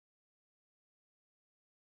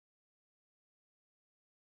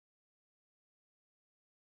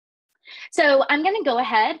So I'm going to go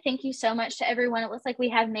ahead. Thank you so much to everyone. It looks like we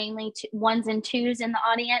have mainly ones and twos in the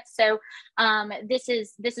audience. So this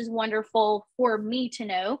is wonderful for me to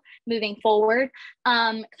know moving forward.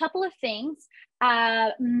 Couple of things.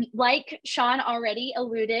 Like Sean already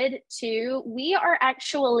alluded to, we are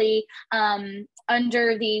actually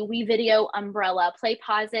under the WeVideo umbrella.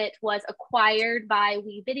 PlayPosit was acquired by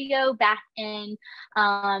WeVideo back in,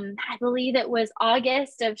 I believe it was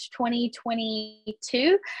August of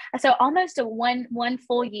 2022. So almost one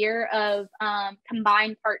full year of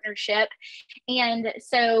combined partnership. And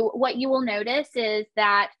so what you will notice is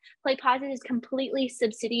that PlayPosit is completely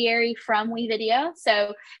subsidiary from WeVideo.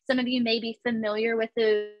 So some of you may be familiar with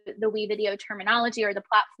the WeVideo terminology or the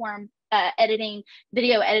platform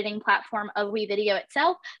video editing platform of WeVideo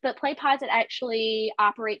itself, but PlayPosit actually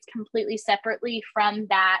operates completely separately from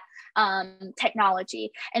that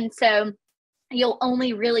technology. And so you'll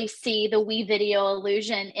only really see the WeVideo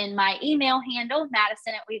illusion in my email handle,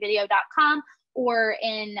 madison@wevideo.com, or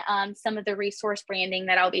in some of the resource branding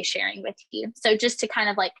that I'll be sharing with you. So just to kind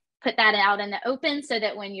of like put that out in the open so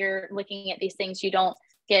that when you're looking at these things, you don't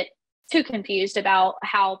get too confused about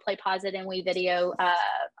how PlayPosit and WeVideo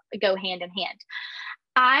go hand in hand.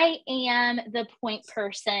 I am the point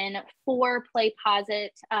person for PlayPosit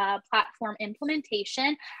platform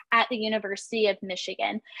implementation at the University of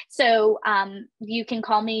Michigan. So you can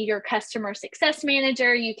call me your customer success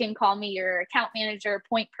manager, you can call me your account manager,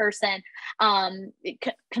 point person,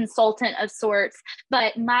 consultant of sorts.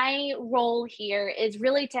 But my role here is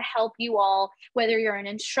really to help you all, whether you're an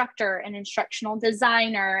instructor, an instructional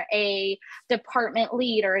designer, a department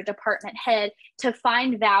lead, or a department head, to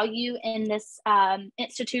find value in this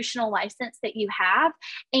institutional license that you have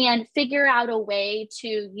and figure out a way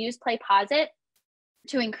to use PlayPosit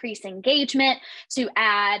to increase engagement, to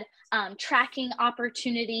add tracking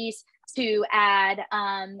opportunities, to add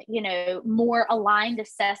more aligned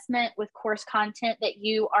assessment with course content that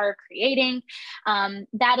you are creating.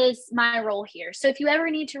 That is my role here. So if you ever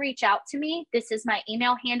need to reach out to me, this is my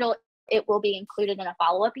email handle. It will be included in a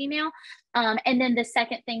follow-up email. And then the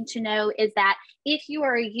second thing to know is that if you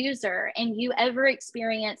are a user and you ever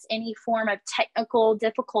experience any form of technical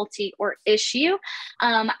difficulty or issue,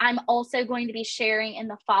 I'm also going to be sharing in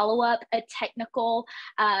the follow-up a technical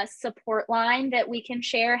support line that we can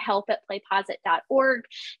share, help@playposit.org,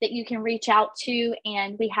 that you can reach out to.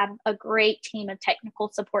 And we have a great team of technical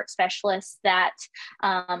support specialists that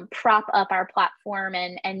prop up our platform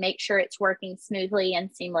and make sure it's working smoothly and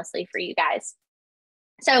seamlessly for you guys.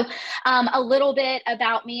 So a little bit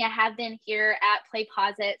about me. I have been here at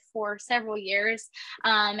PlayPosit for several years.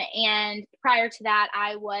 And prior to that,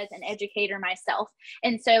 I was an educator myself.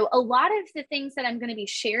 And so a lot of the things that I'm going to be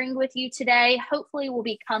sharing with you today, hopefully will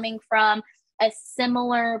be coming from a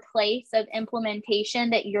similar place of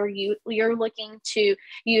implementation that you're looking to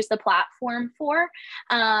use the platform for.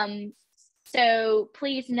 So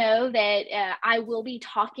please know that I will be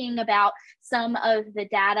talking about some of the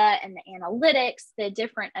data and the analytics, the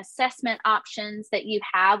different assessment options that you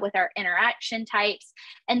have with our interaction types,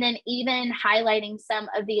 and then even highlighting some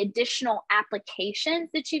of the additional applications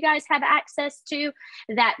that you guys have access to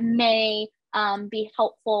that may be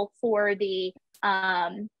helpful for the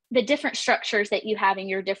different structures that you have in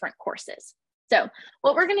your different courses. So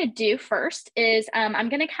what we're going to do first is I'm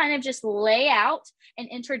going to kind of just lay out an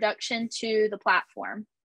introduction to the platform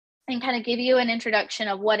and kind of give you an introduction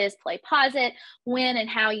of what is PlayPosit, when and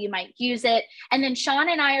how you might use it. And then Sean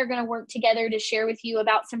and I are going to work together to share with you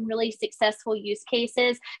about some really successful use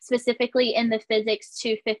cases, specifically in the Physics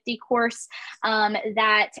 250 course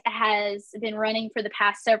that has been running for the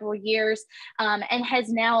past several years and has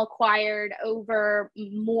now acquired over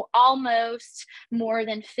almost more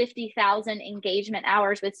than 50,000 engagement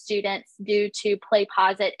hours with students due to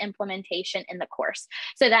PlayPosit implementation in the course.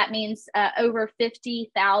 So that means over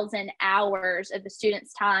 50,000 hours of the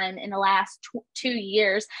students' time in the last 2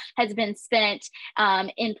 years has been spent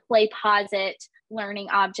in PlayPosit learning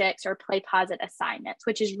objects or PlayPosit assignments,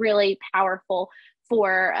 which is really powerful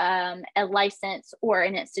for a license or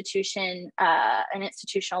an institutional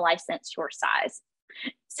license your size.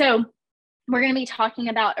 So we're going to be talking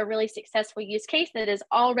about a really successful use case that is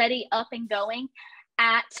already up and going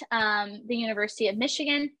at the University of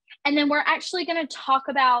Michigan. And then we're actually going to talk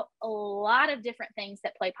about a lot of different things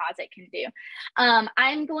that PlayPosit can do.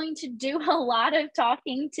 I'm going to do a lot of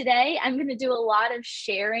talking today. I'm going to do a lot of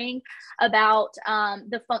sharing about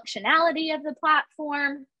the functionality of the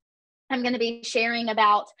platform. I'm going to be sharing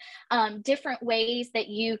about different ways that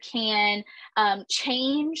you can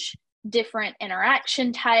change different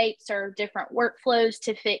interaction types or different workflows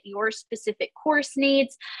to fit your specific course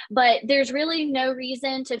needs. But there's really no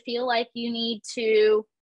reason to feel like you need to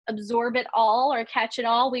absorb it all or catch it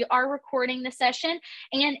all. We are recording the session,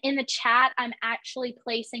 and in the chat, I'm actually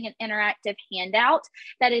placing an interactive handout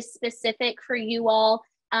that is specific for you all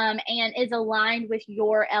and is aligned with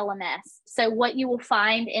your LMS. So what you will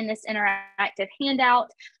find in this interactive handout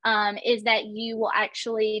is that you will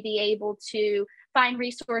actually be able to find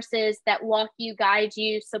resources that walk you, guide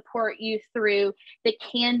you, support you through the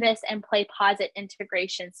Canvas and PlayPosit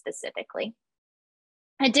integration specifically.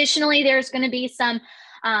 Additionally, there's going to be some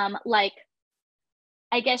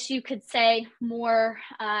I guess you could say more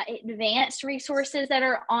advanced resources that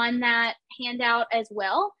are on that handout as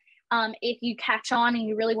well. If you catch on and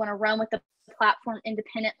you really want to run with the platform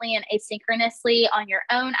independently and asynchronously on your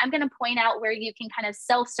own, I'm going to point out where you can kind of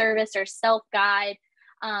self-service or self-guide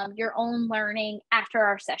your own learning after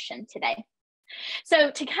our session today.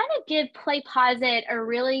 So to kind of give PlayPosit a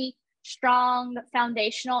really strong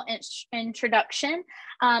foundational introduction,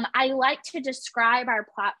 I like to describe our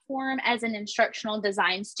platform as an instructional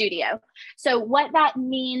design studio. So what that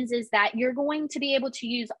means is that you're going to be able to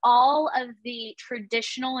use all of the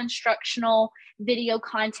traditional instructional video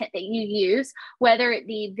content that you use, whether it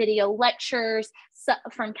be video lectures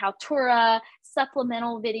from Kaltura,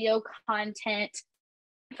 supplemental video content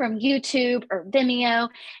from YouTube or Vimeo,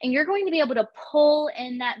 and you're going to be able to pull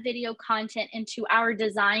in that video content into our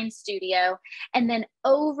design studio and then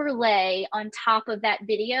overlay on top of that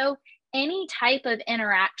video any type of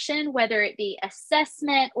interaction, whether it be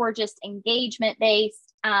assessment or just engagement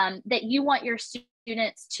based, that you want your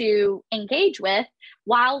students to engage with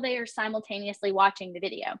while they are simultaneously watching the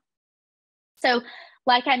video. So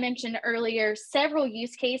like I mentioned earlier, several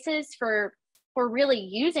use cases for really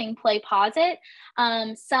using PlayPosit.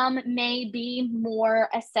 Some may be more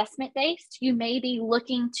assessment based. You may be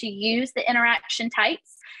looking to use the interaction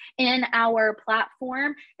types in our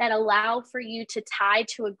platform that allow for you to tie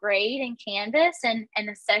to a grade in Canvas and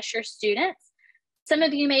assess your students. Some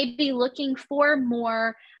of you may be looking for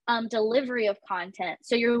more delivery of content.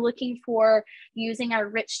 So you're looking for using our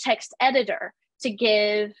rich text editor to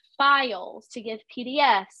give files, to give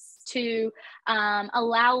PDFs, to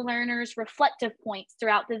allow learners reflective points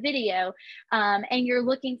throughout the video, and you're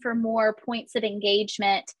looking for more points of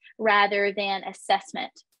engagement rather than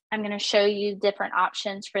assessment. I'm going to show you different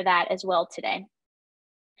options for that as well today.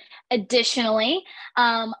 Additionally,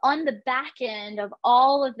 on the back end of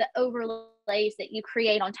all of the overlays that you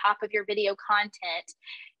create on top of your video content,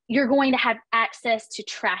 you're going to have access to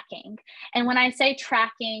tracking. And when I say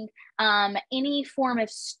tracking, any form of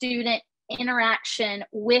student interaction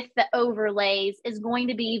with the overlays is going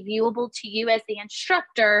to be viewable to you as the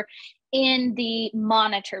instructor in the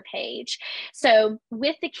monitor page. So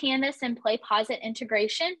with the Canvas and PlayPosit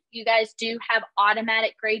integration, you guys do have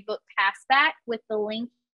automatic gradebook passback with the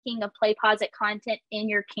linking of PlayPosit content in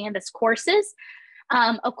your Canvas courses.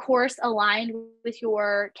 Of course, aligned with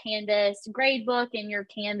your Canvas gradebook and your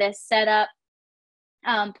Canvas setup,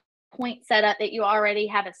 point setup that you already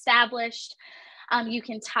have established. You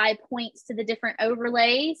can tie points to the different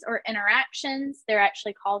overlays or interactions. They're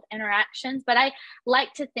actually called interactions, but I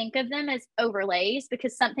like to think of them as overlays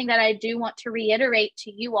because something that I do want to reiterate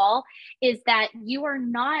to you all is that you are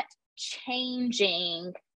not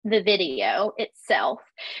changing the video itself.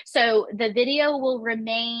 So the video will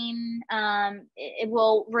remain, it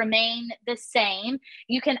will remain the same.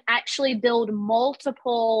 You can actually build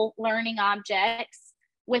multiple learning objects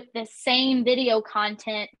with the same video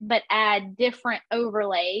content, but add different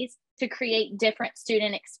overlays to create different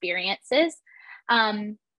student experiences.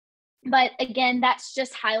 But again, that's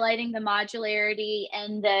just highlighting the modularity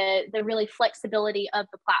and the really flexibility of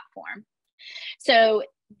the platform. So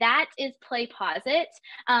that is PlayPosit.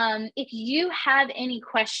 If you have any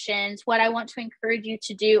questions, what I want to encourage you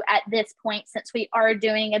to do at this point, since we are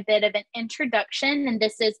doing a bit of an introduction, and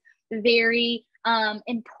this is very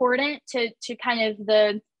important to kind of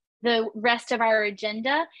the rest of our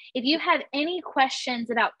agenda. If you have any questions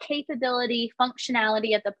about capability,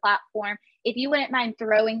 functionality of the platform, if you wouldn't mind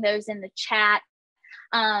throwing those in the chat.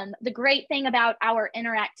 The great thing about our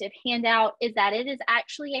interactive handout is that it is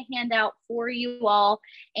actually a handout for you all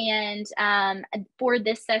and for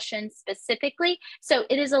this session specifically. So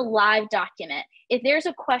it is a live document. If there's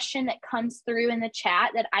a question that comes through in the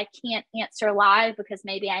chat that I can't answer live because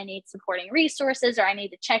maybe I need supporting resources or I need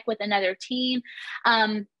to check with another team,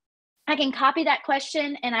 I can copy that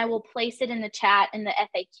question and I will place it in the chat in the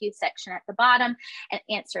FAQ section at the bottom and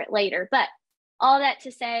answer it later. But all that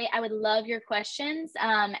to say, I would love your questions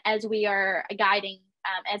as we are guiding,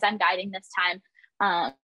 as I'm guiding this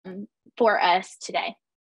time for us today.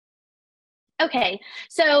 Okay,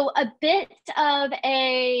 so a bit of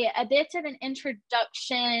an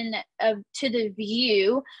introduction to the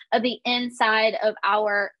view of the inside of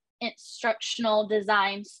our instructional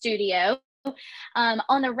design studio.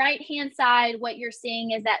 On the right-hand side, what you're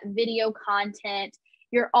seeing is that video content.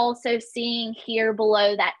 You're also seeing here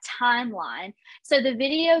below that timeline. So the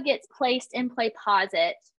video gets placed in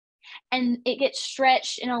PlayPosit, and it gets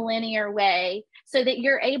stretched in a linear way so that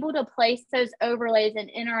you're able to place those overlays and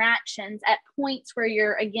interactions at points where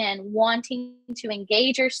you're, again, wanting to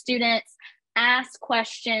engage your students, ask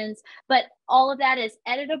questions, but all of that is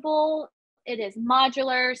editable. It is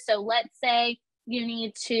modular. So let's say you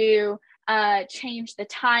need to change the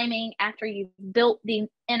timing after you've built the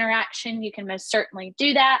interaction, you can most certainly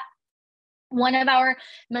do that. One of our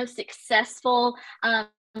most successful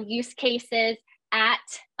use cases at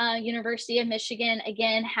University of Michigan,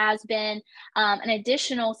 again, has been an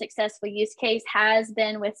additional successful use case has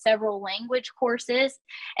been with several language courses.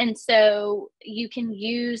 And so you can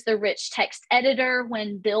use the rich text editor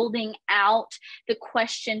when building out the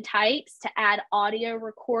question types to add audio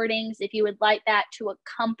recordings if you would like that to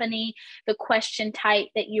accompany the question type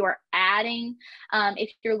that you are adding.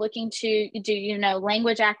 If you're looking to do,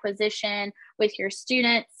 language acquisition with your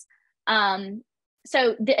students.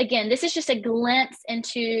 So again, this is just a glimpse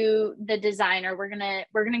into the designer. We're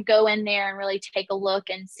gonna go in there and really take a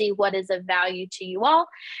look and see what is of value to you all.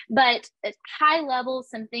 But at high level,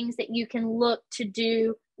 some things that you can look to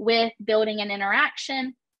do with building an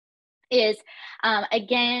interaction is,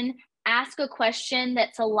 again, ask a question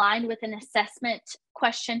that's aligned with an assessment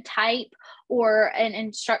question type or an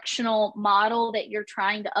instructional model that you're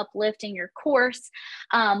trying to uplift in your course.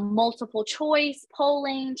 Multiple choice,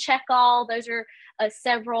 polling, check all, those are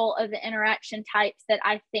several of the interaction types that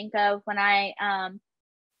I think of when I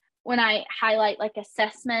highlight like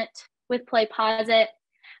assessment with PlayPosit.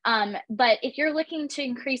 But if you're looking to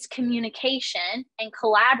increase communication and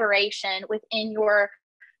collaboration within your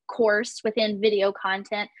course, within video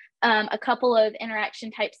content, a couple of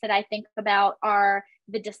interaction types that I think about are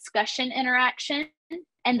the discussion interaction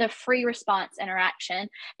and the free response interaction,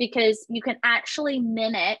 because you can actually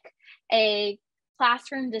mimic a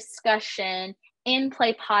classroom discussion in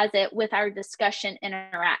PlayPosit with our discussion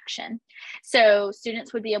interaction. So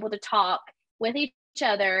students would be able to talk with each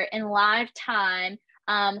other in live time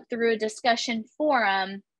through a discussion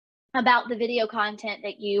forum about the video content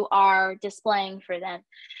that you are displaying for them.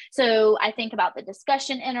 So I think about the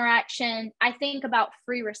discussion interaction. I think about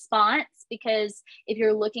free response, because if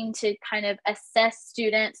you're looking to kind of assess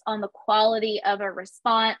students on the quality of a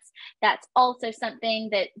response, that's also something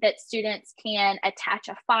that students can attach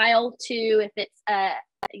a file to if it's a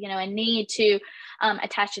need to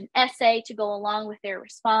attach an essay to go along with their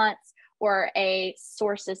response, or a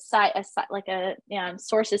sources cited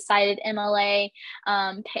MLA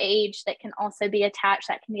page that can also be attached.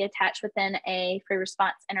 That can be attached within a free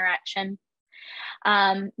response interaction.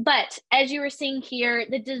 But as you were seeing here,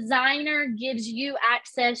 the designer gives you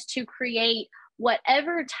access to create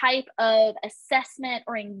whatever type of assessment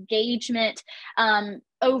or engagement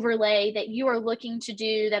overlay that you are looking to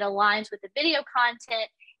do that aligns with the video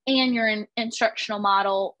content and your instructional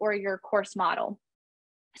model or your course model.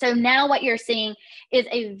 So now what you're seeing is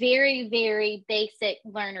a very, very basic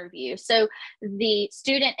learner view. So the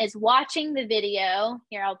student is watching the video.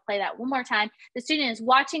 Here, I'll play that one more time. The student is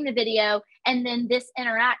watching the video, and then this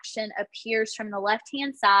interaction appears from the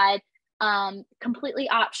left-hand side, completely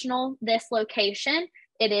optional, this location.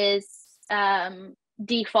 It is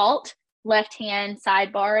default left-hand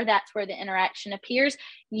sidebar. That's where the interaction appears.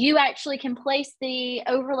 You actually can place the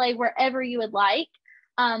overlay wherever you would like.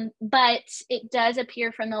 But it does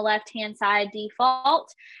appear from the left-hand side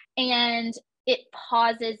default, and it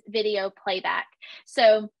pauses video playback.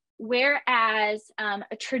 So whereas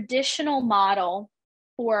a traditional model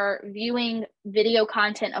for viewing video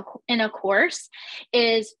content in a course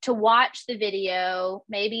is to watch the video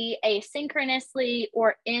maybe asynchronously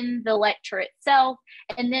or in the lecture itself,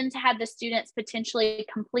 and then to have the students potentially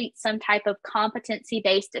complete some type of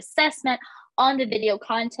competency-based assessment on the video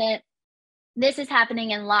content. This is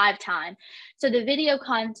happening in live time. So the video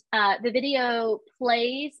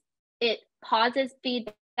plays, it pauses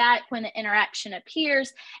feedback when the interaction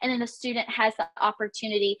appears, and then the student has the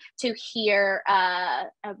opportunity to hear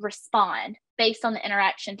respond based on the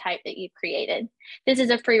interaction type that you've created. This is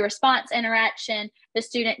a free response interaction. The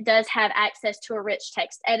student does have access to a rich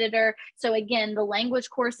text editor. So again, the language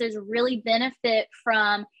courses really benefit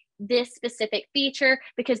from this specific feature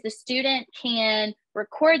because the student can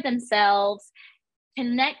record themselves,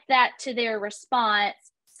 connect that to their response,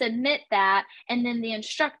 submit that, and then the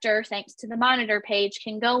instructor, thanks to the monitor page,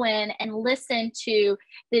 can go in and listen to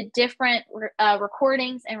the different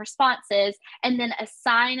recordings and responses, and then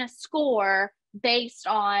assign a score based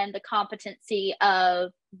on the competency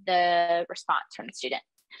of the response from the student.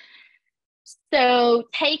 So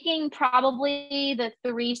taking probably the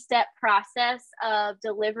 3-step process of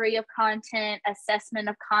delivery of content, assessment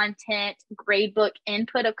of content, gradebook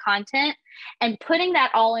input of content, and putting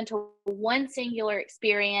that all into one singular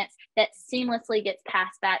experience that seamlessly gets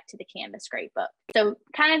passed back to the Canvas gradebook. So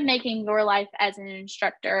kind of making your life as an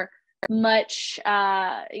instructor much,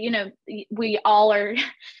 we all are,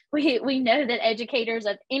 we know that educators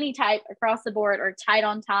of any type across the board are tight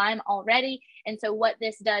on time already. And so what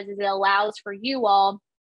this does is it allows for you all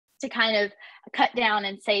to kind of cut down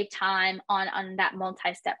and save time on that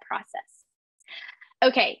multi-step process.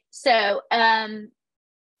 Okay, so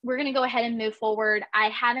we're going to go ahead and move forward. I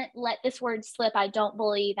haven't let this word slip, I don't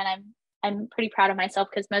believe, and I'm pretty proud of myself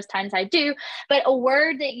because most times I do, but a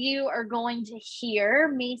word that you are going to hear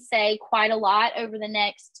me say quite a lot over the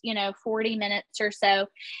next, 40 minutes or so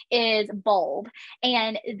is bulb.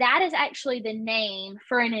 And that is actually the name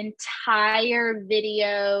for an entire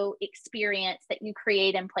video experience that you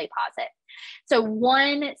create in PlayPosit. So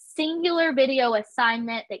one singular video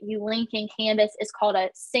assignment that you link in Canvas is called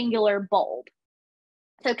a singular bulb.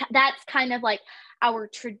 So that's kind of like our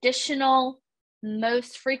traditional,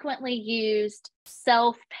 most frequently used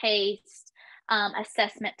self-paced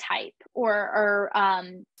assessment type or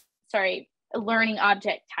learning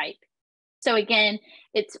object type. So again,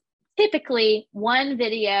 it's typically one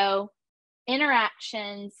video,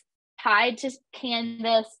 interactions tied to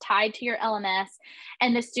Canvas, tied to your LMS,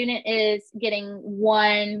 and the student is getting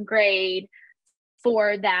 1 grade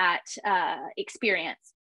for that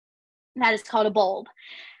experience. That is called a bulb.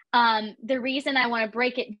 The reason I want to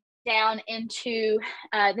break it down into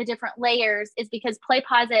the different layers is because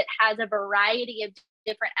PlayPosit has a variety of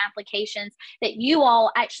different applications that you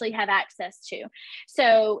all actually have access to.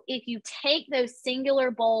 So if you take those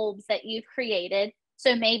singular bulbs that you've created,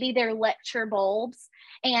 so maybe they're lecture bulbs,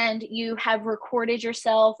 and you have recorded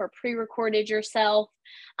yourself or pre-recorded yourself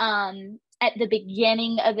at the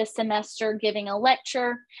beginning of the semester giving a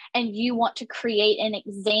lecture, and you want to create an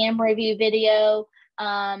exam review video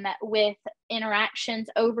with interactions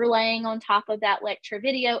overlaying on top of that lecture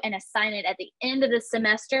video and assign it at the end of the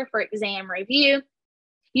semester for exam review.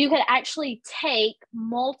 You could actually take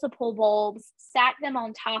multiple bulbs, stack them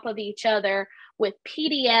on top of each other with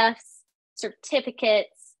PDFs,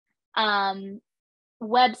 certificates,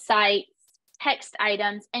 websites, text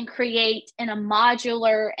items, and create in a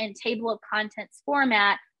modular and table of contents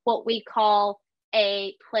format what we call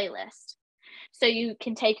a playlist. So you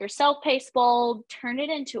can take your self-paced bulb, turn it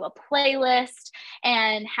into a playlist,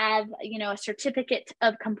 and have, a certificate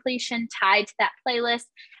of completion tied to that playlist,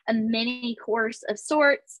 a mini course of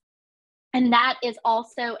sorts. And that is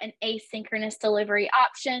also an asynchronous delivery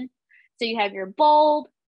option. So you have your bulb,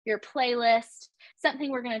 your playlist. Something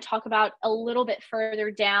we're going to talk about a little bit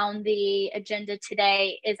further down the agenda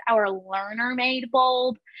today is our learner-made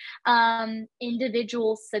bulb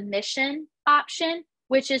individual submission option,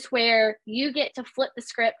 which is where you get to flip the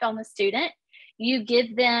script on the student. You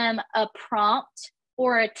give them a prompt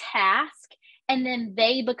or a task, and then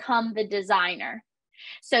they become the designer.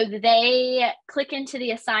 So they click into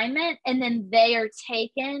the assignment, and then they are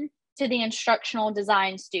taken to the instructional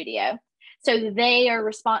design studio. So they are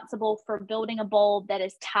responsible for building a bulb that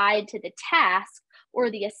is tied to the task or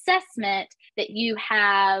the assessment that you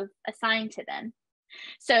have assigned to them.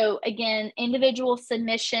 So again, individual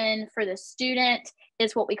submission for the student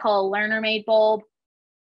is what we call a learner-made bulb.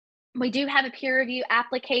 We do have a peer review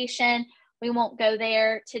application. We won't go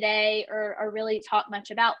there today or really talk much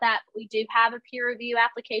about that. But we do have a peer review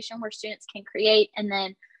application where students can create and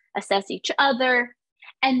then assess each other.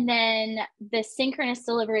 And then the synchronous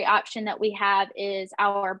delivery option that we have is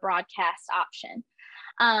our broadcast option.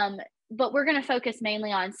 But we're going to focus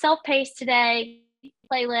mainly on self-paced today,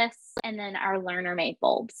 playlists, and then our learner-made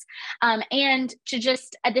bulbs. And to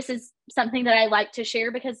just, this is something that I like to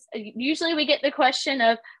share because usually we get the question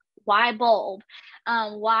of why bulb?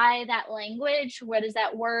 Why that language? What is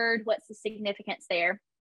that word? What's the significance there?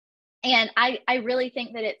 And I really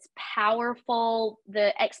think that it's powerful,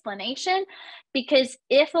 the explanation, because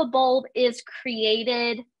if a bulb is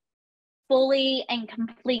created fully and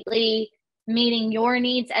completely meeting your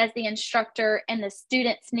needs as the instructor and the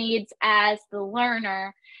student's needs as the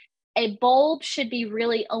learner, a bulb should be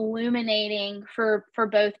really illuminating for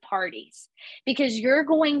both parties, because you're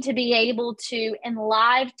going to be able to, in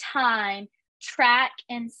live time, track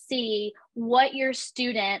and see what your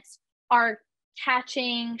students are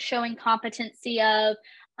catching, showing competency of,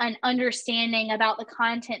 an understanding about the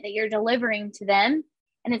content that you're delivering to them.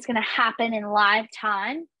 And it's going to happen in live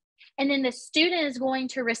time. And then the student is going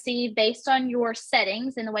to receive, based on your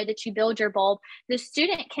settings and the way that you build your bulb, the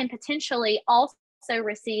student can potentially also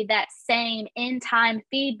receive that same in-time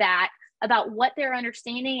feedback about what they're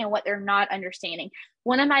understanding and what they're not understanding.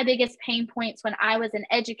 One of my biggest pain points when I was an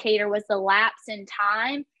educator was the lapse in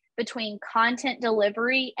time between content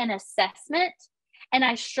delivery and assessment. And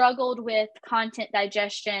I struggled with content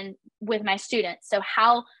digestion with my students. So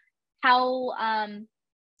how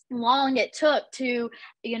long it took to,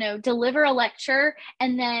 deliver a lecture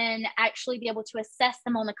and then actually be able to assess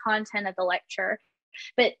them on the content of the lecture.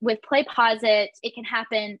 But with PlayPosit, it can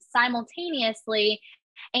happen simultaneously,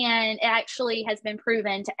 and it actually has been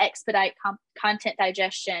proven to expedite content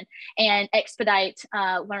digestion and expedite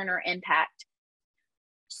learner impact.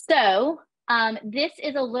 So this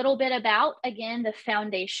is a little bit about, again, the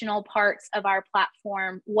foundational parts of our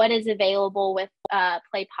platform, what is available with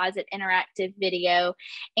PlayPosit Interactive Video.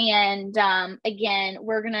 And again,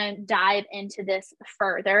 we're going to dive into this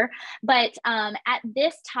further. But at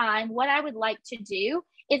this time, what I would like to do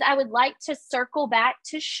is I would like to circle back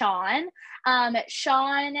to Sean.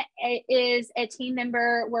 Sean is a team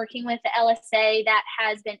member working with the LSA that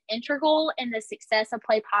has been integral in the success of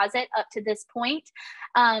PlayPosit up to this point.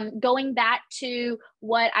 Going back to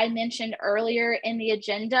what I mentioned earlier in the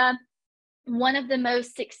agenda, one of the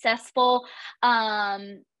most successful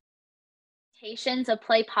of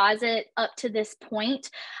PlayPosit up to this point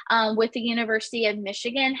with the University of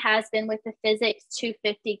Michigan has been with the Physics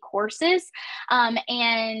 250 courses.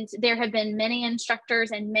 And there have been many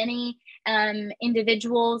instructors and many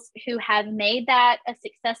individuals who have made that a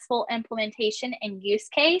successful implementation and use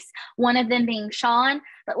case, one of them being Sean.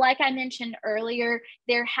 But like I mentioned earlier,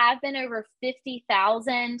 there have been over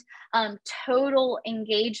 50,000 total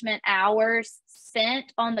engagement hours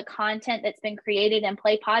spent on the content that's been created in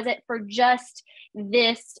PlayPosit for just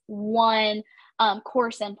this one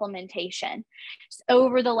course implementation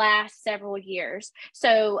over the last several years.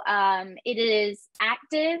 So it is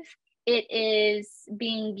active, it is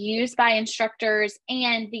being used by instructors,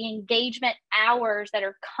 and the engagement hours that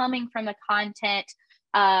are coming from the content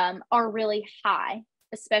are really high,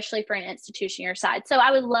 especially for an institution your size. So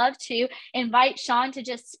I would love to invite Sean to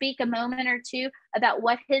just speak a moment or two about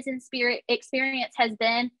what his experience has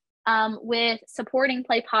been with supporting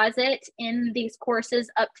PlayPosit in these courses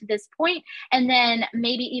up to this point, and then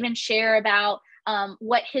maybe even share about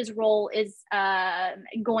what his role is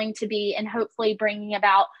going to be in hopefully bringing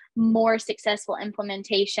about more successful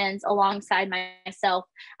implementations alongside myself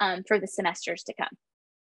for the semesters to come.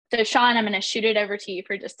 So Sean, I'm going to shoot it over to you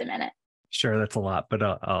for just a minute. Sure, that's a lot, but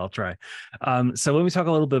I'll try. So let me talk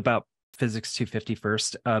a little bit about Physics 250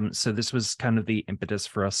 first. So this was kind of the impetus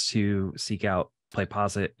for us to seek out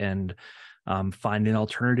PlayPosit and find an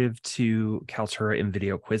alternative to Kaltura in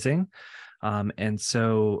video quizzing. And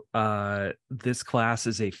so this class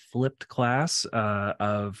is a flipped class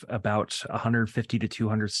of about 150 to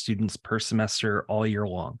 200 students per semester all year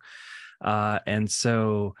long. And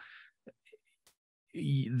so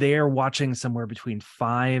they're watching somewhere between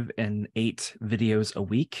 5 and 8 videos a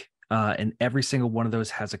week, and every single one of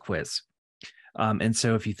those has a quiz. And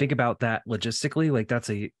so if you think about that logistically, like that's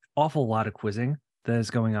an awful lot of quizzing that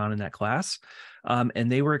is going on in that class. And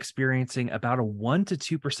they were experiencing about a 1%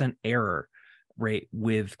 to 2% error rate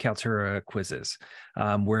with Kaltura quizzes,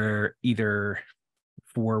 where either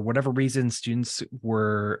for whatever reason, students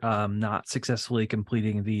were not successfully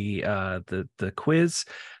completing the quiz.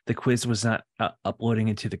 The quiz was not uploading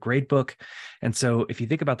into the gradebook. And so if you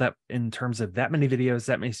think about that in terms of that many videos,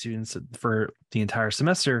 that many students for the entire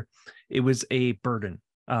semester, it was a burden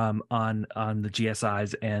on the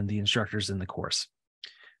GSIs and the instructors in the course.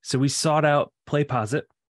 So we sought out PlayPosit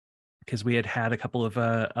because we had a couple of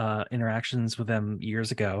interactions with them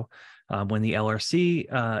years ago when the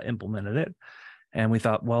LRC implemented it. And we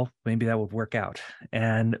thought, well, maybe that would work out.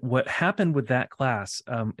 And what happened with that class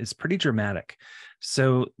is pretty dramatic.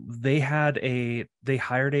 So they hired a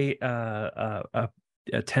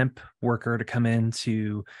temp worker to come in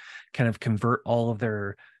to kind of convert all of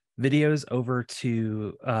their videos over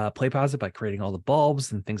to PlayPosit by creating all the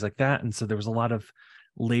bulbs and things like that. And so there was a lot of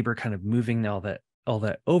labor kind of moving all that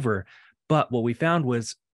over. But what we found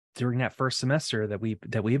was during that first semester that we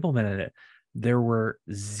implemented it, there were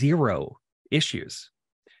 0 issues.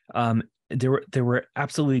 There were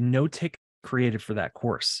absolutely no tickets created for that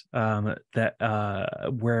course.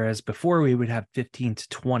 Whereas before we would have 15 to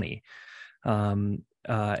 20, and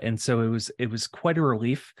so it was quite a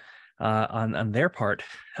relief. on their part.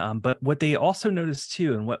 But what they also noticed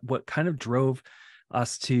too, and what kind of drove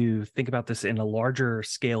us to think about this in a larger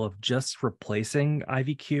scale of just replacing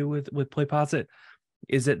IVQ with PlayPosit,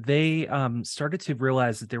 is that they started to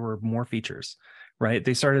realize that there were more features, right?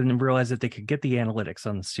 They started to realize that they could get the analytics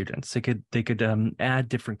on the students. They could add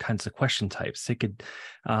different kinds of question types. They could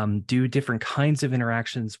do different kinds of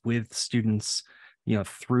interactions with students,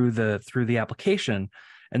 through the application,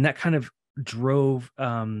 and that kind of drove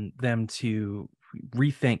them to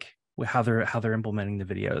rethink how they're implementing the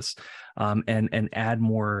videos, and add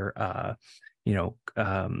more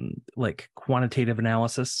like quantitative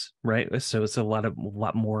analysis, right? So it's a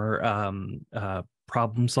lot more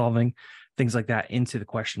problem solving, things like that into the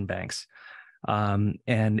question banks. And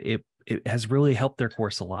it has really helped their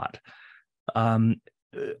course a lot.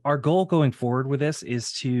 Our goal going forward with this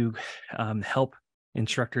is to help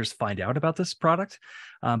instructors find out about this product,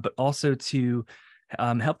 but also to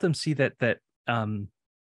help them see that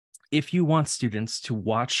if you want students to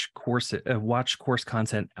watch course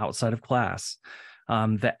content outside of class,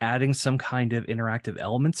 that adding some kind of interactive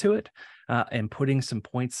element to it, and putting some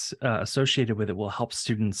points associated with it will help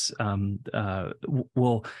students,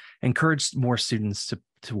 will encourage more students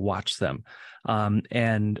to watch them.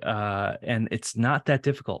 And it's not that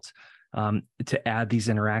difficult to add these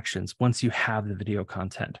interactions once you have the video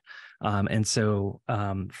content. And so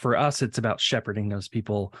for us, it's about shepherding those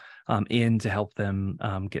people in to help them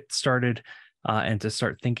get started, and to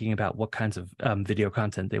start thinking about what kinds of video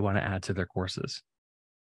content they want to add to their courses.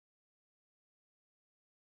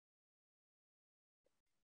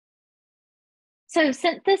 So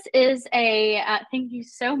since this is thank you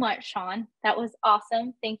so much, Sean. That was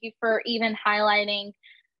awesome. Thank you for even highlighting,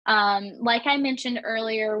 like I mentioned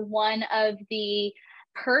earlier, one of the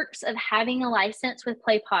perks of having a license with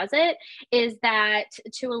PlayPosit is that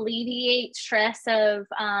to alleviate stress of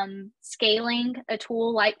scaling a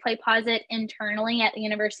tool like PlayPosit internally at the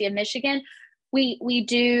University of Michigan, we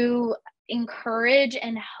do encourage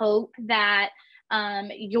and hope that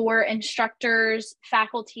your instructors,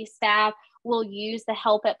 faculty, staff will use the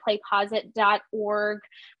help at playposit.org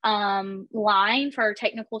line for our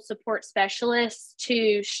technical support specialists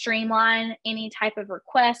to streamline any type of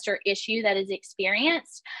request or issue that is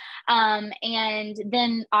experienced. And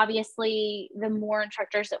then obviously the more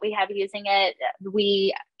instructors that we have using it,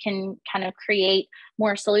 we can kind of create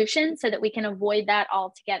more solutions so that we can avoid that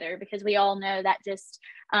altogether, because we all know that just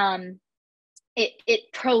it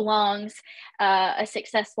prolongs a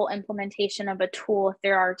successful implementation of a tool if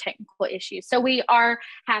there are technical issues. So we are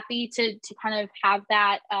happy to kind of have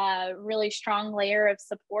that really strong layer of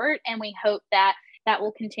support, and we hope that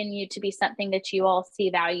will continue to be something that you all see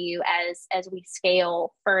value as we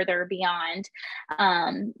scale further beyond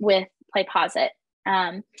with PlayPosit.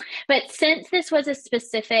 But since this was a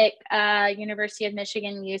specific University of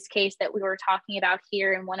Michigan use case that we were talking about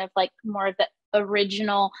here, and one of like more of the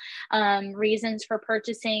original reasons for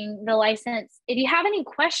purchasing the license, if you have any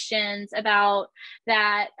questions about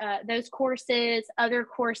that, those courses, other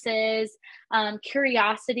courses,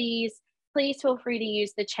 curiosities, please feel free to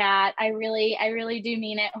use the chat. I really do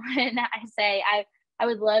mean it when I say I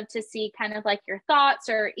would love to see kind of like your thoughts,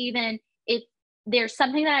 or even if there's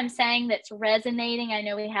something that I'm saying that's resonating. I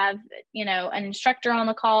know we have, an instructor on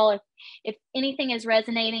the call. If anything is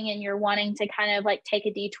resonating and you're wanting to kind of like take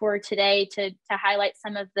a detour today to highlight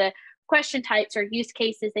some of the question types or use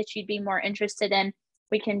cases that you'd be more interested in,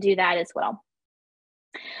 we can do that as well.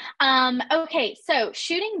 Okay, so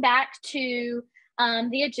shooting back to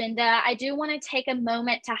the agenda, I do want to take a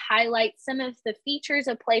moment to highlight some of the features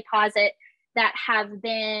of PlayPosit that have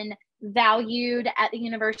been valued at the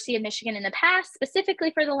University of Michigan in the past, specifically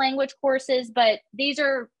for the language courses, but these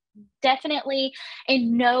are definitely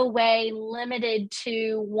in no way limited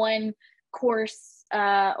to one course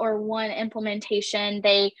or one implementation.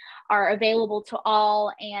 They are available to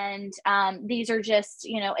all, and these are just,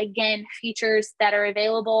 again, features that are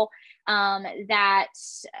available that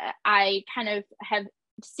I kind of have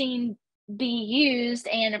seen be used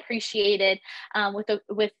and appreciated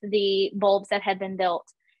with the bulbs that have been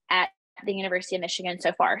built at the University of Michigan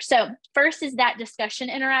so far. So first is that discussion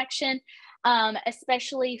interaction,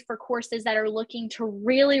 especially for courses that are looking to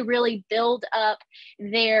really, really build up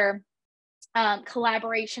their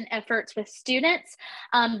collaboration efforts with students.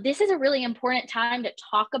 This is a really important time to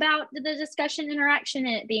talk about the discussion interaction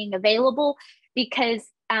and it being available, because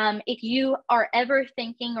if you are ever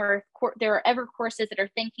thinking, or if there are ever courses that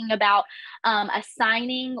are thinking about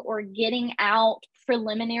assigning or getting out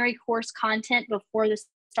preliminary course content before the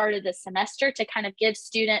start of the semester to kind of give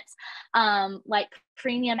students like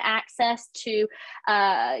premium access to,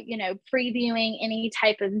 previewing any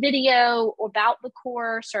type of video about the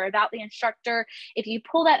course or about the instructor. If you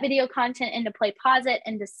pull that video content into PlayPosit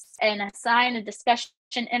and assign a discussion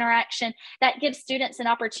interaction, that gives students an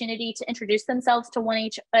opportunity to introduce themselves to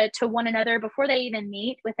one another before they even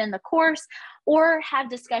meet within the course, or have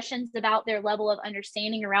discussions about their level of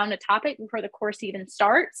understanding around a topic before the course even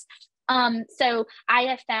starts. So I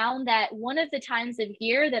have found that one of the times of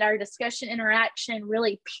year that our discussion interaction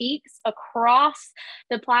really peaks across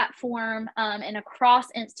the platform and across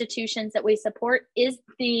institutions that we support is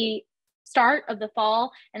the start of the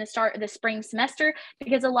fall and the start of the spring semester,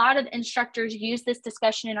 because a lot of instructors use this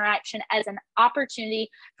discussion interaction as an opportunity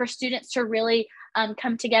for students to really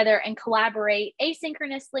come together and collaborate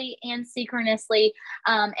asynchronously and synchronously,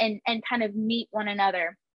 and kind of meet one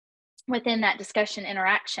another within that discussion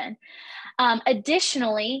interaction.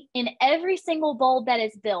 Additionally, in every single bulb that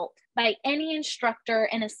is built by any instructor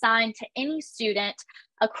and assigned to any student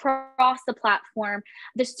across the platform,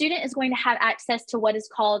 the student is going to have access to what is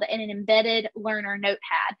called an embedded learner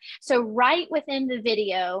notepad. So right within the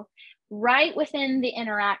video, right within the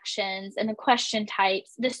interactions and the question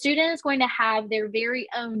types, the student is going to have their very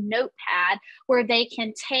own notepad where they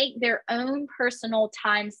can take their own personal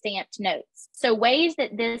time-stamped notes. So ways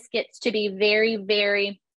that this gets to be very,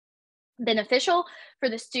 very beneficial for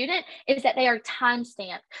the student is that they are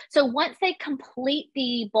time-stamped. So once they complete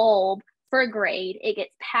the bulb for a grade, it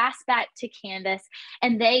gets passed back to Canvas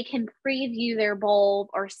and they can preview their bulb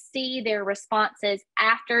or see their responses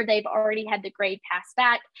after they've already had the grade passed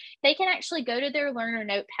back. They can actually go to their learner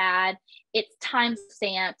notepad. It's time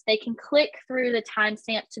stamped. They can click through the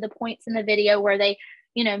timestamp to the points in the video where they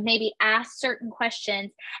maybe ask certain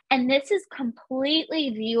questions. And this is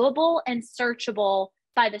completely viewable and searchable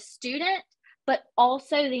by the student, but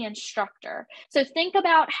also the instructor. So think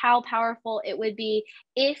about how powerful it would be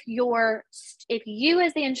if you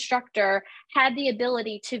as the instructor had the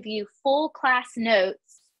ability to view full class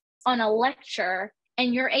notes on a lecture,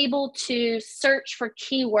 and you're able to search for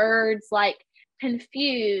keywords like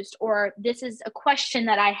confused, or this is a question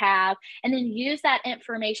that I have, and then use that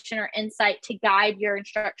information or insight to guide your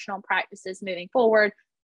instructional practices moving forward.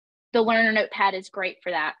 The learner notepad is great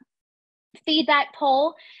for that. Feedback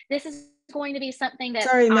poll. This is going to be something that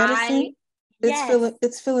Madison? Yes.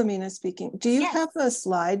 It's Philomena speaking. Do you Yes. have a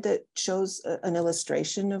slide that shows an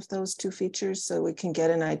illustration of those two features so we can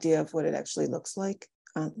get an idea of what it actually looks like?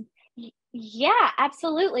 Yeah,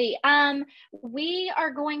 absolutely. We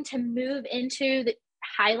are going to move into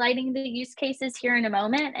highlighting the use cases here in a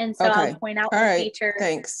moment. And so Okay. I'll point out All the right. features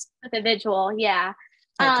Thanks. with a visual. Yeah.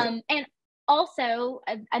 Okay. And also,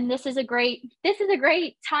 and this is a great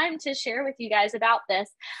time to share with you guys about this.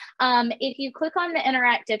 If you click on the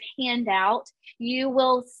interactive handout, you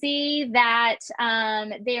will see that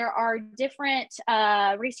there are different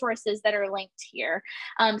resources that are linked here.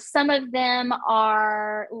 Some of them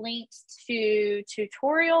are linked to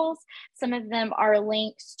tutorials. Some of them are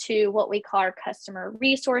linked to what we call our customer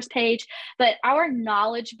resource page, but our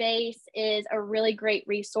knowledge base is a really great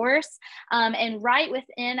resource. And right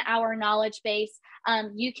within our knowledge base,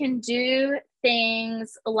 you can do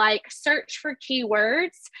things like search for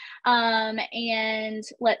keywords, and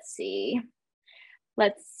let's see,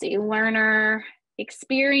 learner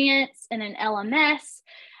experience in an LMS.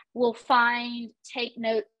 We'll find take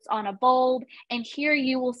notes on a bulb, and here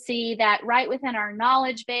you will see that right within our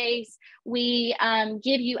knowledge base, we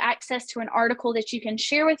give you access to an article that you can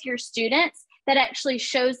share with your students that actually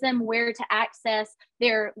shows them where to access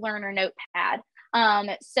their learner notepad.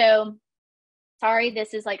 So sorry,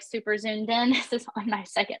 this is like super zoomed in. This is on my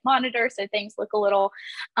second monitor, so things look a little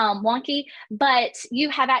wonky, but you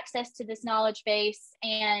have access to this knowledge base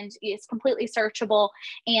and it's completely searchable.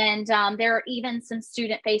 And there are even some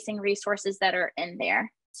student-facing resources that are in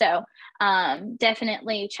there. So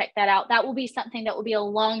definitely check that out. That will be something that will be a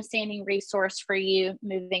long-standing resource for you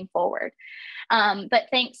moving forward. But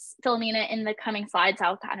thanks, Philomena. In the coming slides,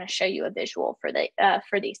 I'll kind of show you a visual for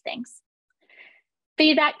these things.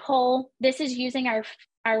 Feedback poll. This is using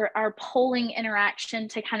our polling interaction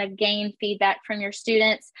to kind of gain feedback from your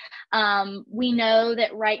students. We know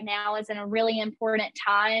that right now is a really important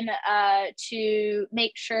time to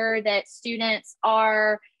make sure that students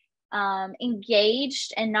are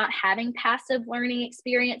engaged and not having passive learning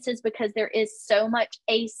experiences, because there is so much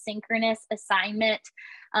asynchronous assignment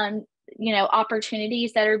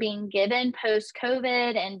opportunities that are being given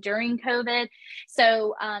post-COVID and during COVID.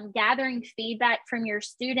 So gathering feedback from your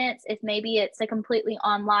students, if maybe it's a completely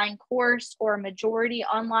online course or a majority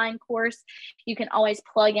online course, you can always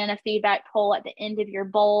plug in a feedback poll at the end of your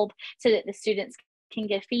bulb so that the students can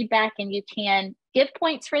give feedback, and you can give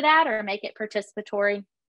points for that or make it participatory.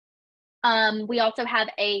 We also have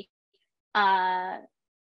a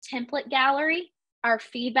template gallery. Our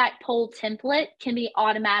feedback poll template can be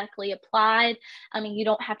automatically applied. I mean, you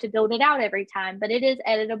don't have to build it out every time, but it is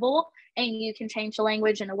editable, and you can change the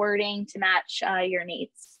language and the wording to match your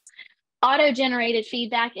needs. Auto-generated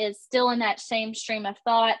feedback is still in that same stream of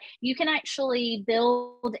thought. You can actually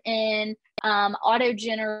build in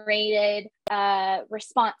auto-generated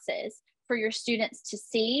responses for your students to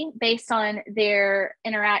see based on their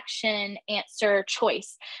interaction answer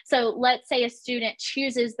choice. So let's say a student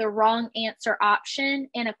chooses the wrong answer option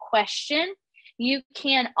in a question. You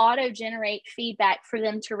can auto-generate feedback for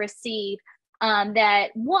them to receive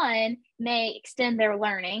that, one, may extend their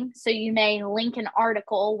learning. So you may link an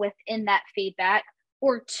article within that feedback,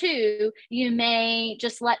 or two, you may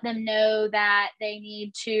just let them know that they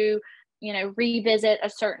need to revisit a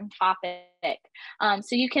certain topic.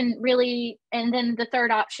 So you can really, and then the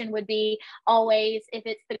third option would be always, if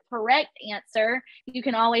it's the correct answer, you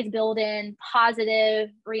can always build in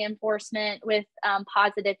positive reinforcement with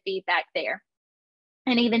positive feedback there,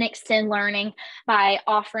 and even extend learning by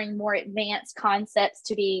offering more advanced concepts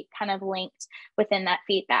to be kind of linked within that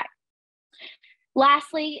feedback.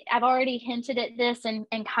 Lastly, I've already hinted at this and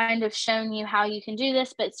kind of shown you how you can do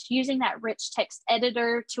this, but it's using that rich text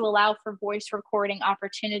editor to allow for voice recording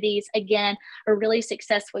opportunities. Again, a really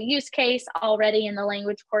successful use case already in the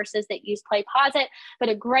language courses that use PlayPosit, but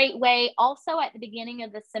a great way also at the beginning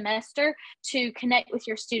of the semester to connect with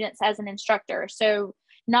your students as an instructor. So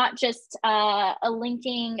not just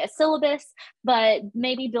linking a syllabus, but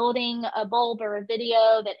maybe building a bulb or a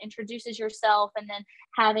video that introduces yourself, and then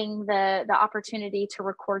having the opportunity to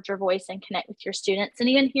record your voice and connect with your students and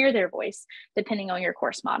even hear their voice, depending on your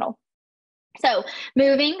course model. So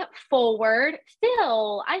moving forward,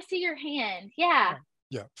 Phil, I see your hand. Yeah.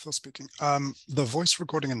 Yeah, Phil speaking. The voice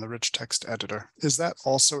recording in the rich text editor, is that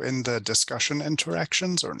also in the discussion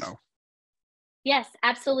interactions or no? Yes,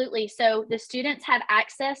 absolutely. So the students have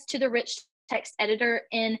access to the rich text editor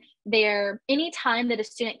in their, anytime that a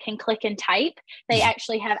student can click and type, they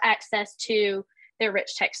actually have access to their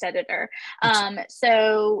rich text editor.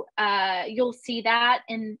 So you'll see that,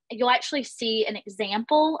 and you'll actually see an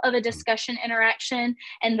example of a discussion interaction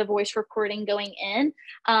and the voice recording going in.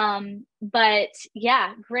 But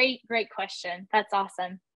yeah, great question. That's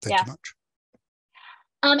awesome. Thank you much.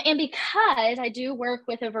 And because I do work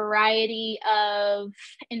with a variety of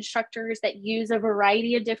instructors that use a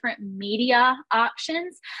variety of different media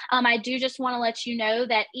options, I do just want to let you know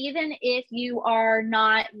that even if you are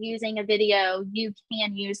not using a video, you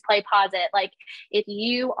can use PlayPosit. Like if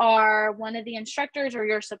you are one of the instructors or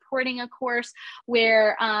you're supporting a course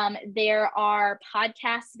where there are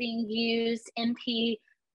podcasts being used,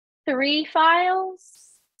 MP3 files.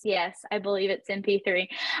 Yes, I believe it's MP3.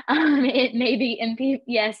 It may be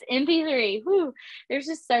MP3. Whew. There's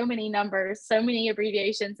just so many numbers, so many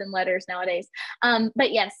abbreviations and letters nowadays.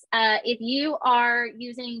 But yes, if you are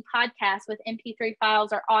using podcasts with MP3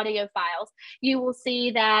 files or audio files, you will see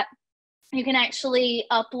that you can actually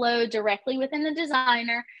upload directly within the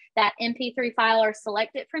designer that MP3 file, or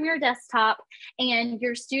select it from your desktop, and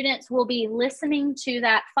your students will be listening to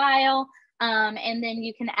that file. And then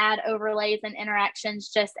you can add overlays and interactions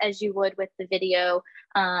just as you would with the video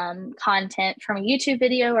content from a YouTube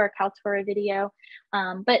video or a Kaltura video.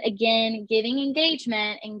 But again, giving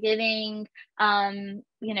engagement and giving,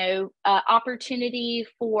 opportunity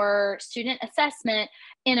for student assessment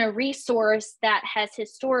in a resource that has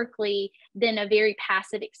historically been a very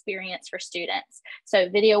passive experience for students. So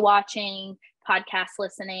video watching, podcast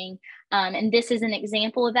listening. And this is an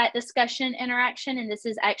example of that discussion interaction. And this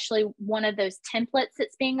is actually one of those templates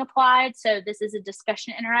that's being applied. So this is a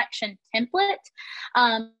discussion interaction template.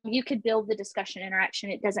 You could build the discussion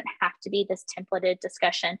interaction. It doesn't have to be this templated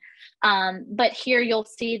discussion. But here you'll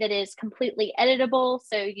see that it is completely editable.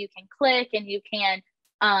 So you can click and you can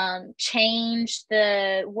change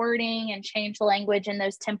the wording and change the language in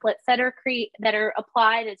those templates that are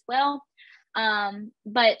applied as well.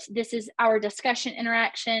 But this is our discussion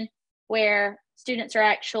interaction where students are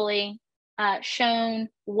actually shown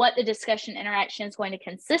what the discussion interaction is going to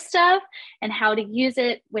consist of and how to use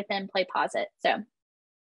it within PlayPosit. So,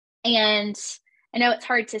 and I know it's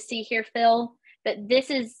hard to see here, Phil, but this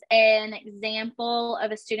is an example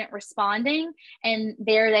of a student responding, and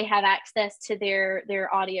there they have access to their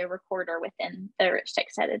audio recorder within the rich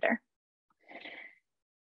text editor.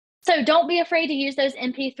 So don't be afraid to use those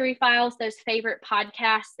MP3 files, those favorite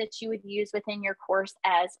podcasts that you would use within your course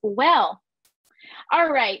as well.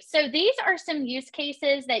 All right, so these are some use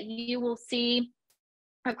cases that you will see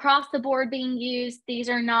across the board being used. These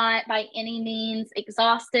are not by any means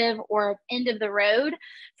exhaustive or end of the road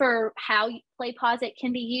for how PlayPosit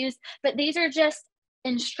can be used, but these are just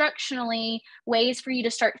instructionally ways for you to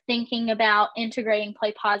start thinking about integrating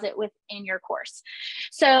PlayPosit within your course.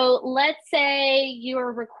 So let's say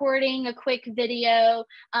you're recording a quick video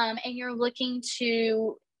and you're looking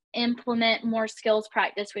to implement more skills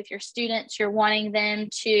practice with your students. You're wanting them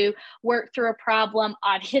to work through a problem,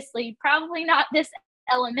 obviously, probably not this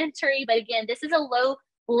elementary, but again, this is a low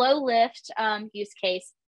lift use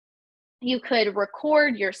case. You could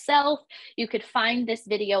record yourself. You could find this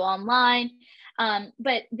video online.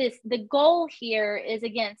 But the goal here is,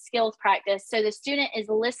 again, skills practice. So the student is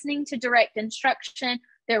listening to direct instruction.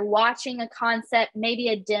 They're watching a concept, maybe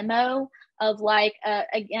a demo of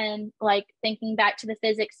again, like thinking back to the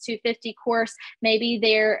Physics 250 course, maybe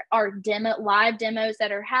there are live demos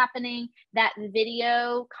that are happening. That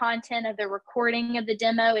video content of the recording of the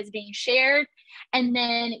demo is being shared. And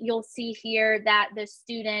then you'll see here that the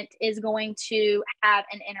student is going to have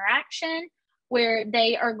an interaction where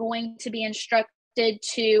they are going to be instructed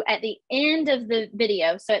to, at the end of the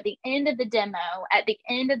video, so at the end of the demo, at the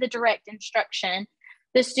end of the direct instruction,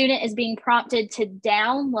 the student is being prompted to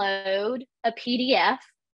download a PDF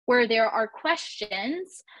where there are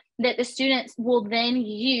questions that the students will then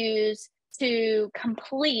use to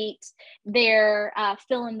complete their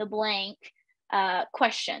fill in the blank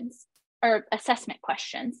questions or assessment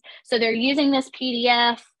questions. So they're using this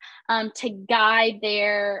PDF to guide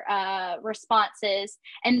their responses.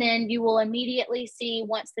 And then you will immediately see,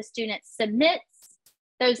 once the student submits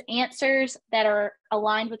those answers that are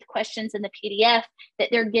aligned with questions in the PDF, that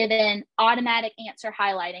they're given automatic answer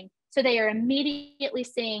highlighting. So they are immediately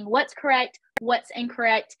seeing what's correct, what's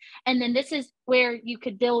incorrect. And then this is where you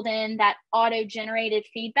could build in that auto-generated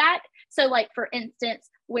feedback. So like, for instance,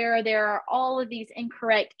 where there are all of these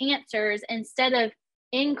incorrect answers, instead of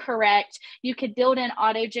incorrect, you could build in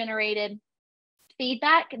auto-generated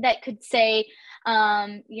feedback that could say,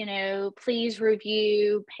 please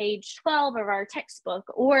review page 12 of our textbook.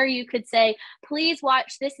 Or you could say, please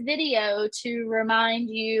watch this video to remind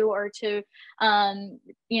you, or to,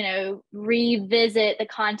 revisit the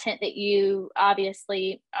content that you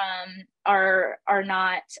obviously are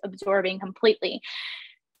not absorbing completely.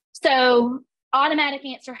 So automatic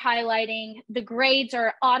answer highlighting, the grades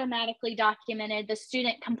are automatically documented, the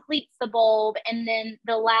student completes the bulb, and then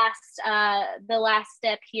the last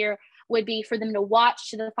step here would be for them to watch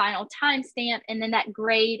to the final timestamp, and then that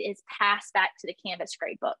grade is passed back to the Canvas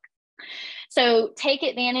gradebook. So take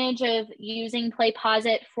advantage of using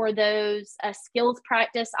PlayPosit for those skills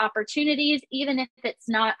practice opportunities, even if it's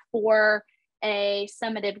not for a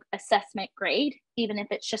summative assessment grade, even if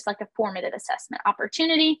it's just like a formative assessment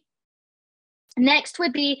opportunity. Next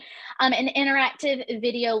would be an interactive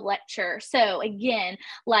video lecture. So again,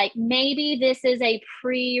 like maybe this is a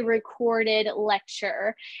pre-recorded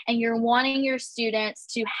lecture and you're wanting your students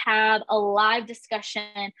to have a live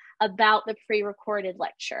discussion about the pre-recorded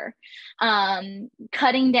lecture.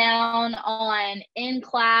 Cutting down on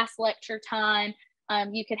in-class lecture time.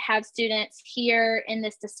 You could have students here in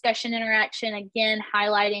this discussion interaction, again,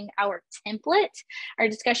 highlighting our template, our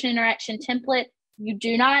discussion interaction template. You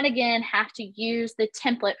do not, again, have to use the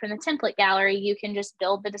template from the template gallery. You can just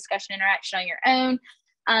build the discussion interaction on your own.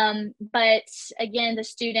 But again, the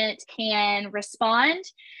student can respond,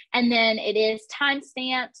 and then it is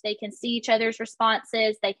time-stamped. They can see each other's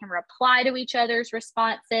responses. They can reply to each other's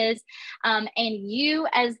responses. And you,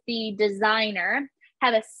 as the designer,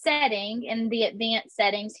 have a setting in the advanced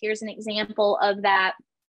settings. Here's an example of that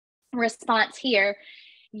response here.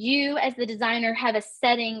 You, as the designer, have a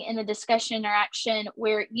setting in the discussion interaction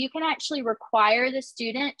where you can actually require the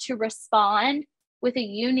student to respond with a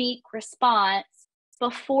unique response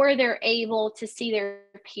before they're able to see their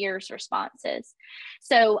peers' responses.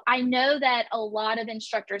 So I know that a lot of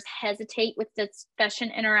instructors hesitate with discussion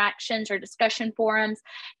interactions or discussion forums,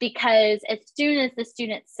 because as soon as the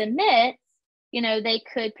student submits, they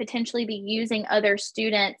could potentially be using other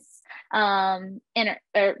students'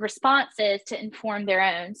 responses to inform their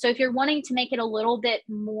own. So if you're wanting to make it a little bit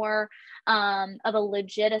more of a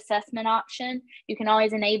legit assessment option, you can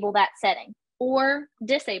always enable that setting or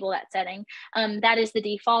disable that setting. That is the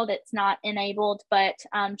default. It's not enabled, but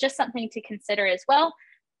just something to consider as well.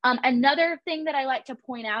 Another thing that I like to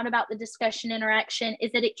point out about the discussion interaction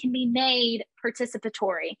is that it can be made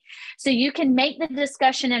participatory. So you can make the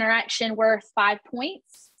discussion interaction worth 5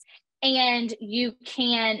 points, and you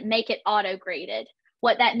can make it auto-graded.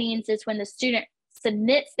 What that means is when the student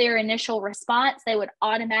submits their initial response, they would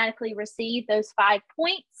automatically receive those 5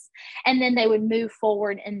 points, and then they would move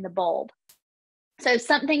forward in the bulb. So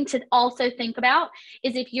something to also think about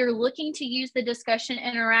is if you're looking to use the discussion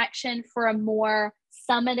interaction for a more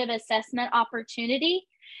summative assessment opportunity,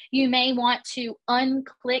 you may want to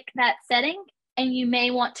unclick that setting, and you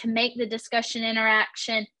may want to make the discussion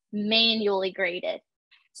interaction manually graded.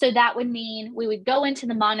 So that would mean we would go into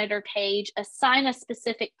the monitor page, assign a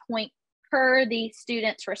specific point per the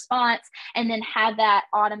student's response, and then have that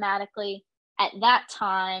automatically at that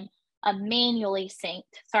time manually synced,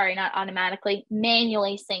 sorry, not automatically,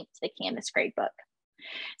 manually synced to the Canvas gradebook.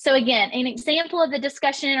 So again, an example of the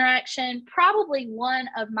discussion interaction, probably one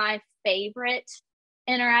of my favorite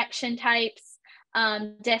interaction types,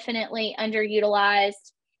 definitely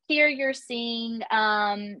underutilized. Here you're seeing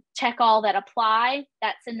check all that apply.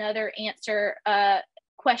 That's another answer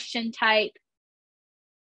question type.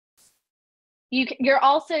 You're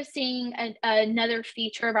also seeing another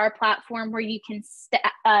feature of our platform where you can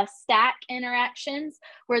stack interactions,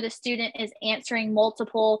 where the student is answering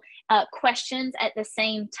multiple questions at the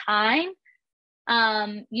same time.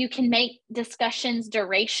 You can make discussions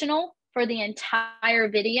durational for the entire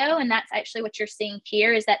video, and that's actually what you're seeing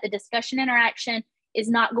here, is that the discussion interaction is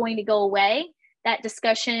not going to go away. That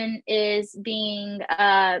discussion is being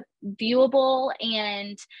viewable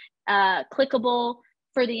and clickable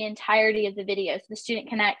for the entirety of the video. So the student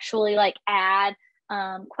can actually like add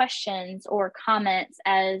questions or comments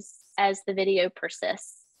as the video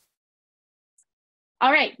persists.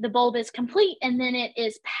 All right, the bulb is complete, and then it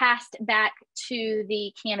is passed back to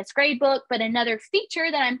the Canvas gradebook. But another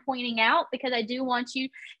feature that I'm pointing out, because I do want you,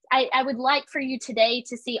 I would like for you today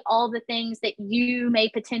to see all the things that you may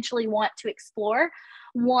potentially want to explore.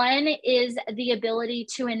 One is the ability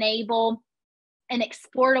to enable an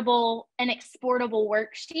exportable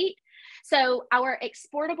worksheet. So our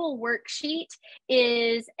exportable worksheet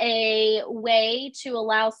is a way to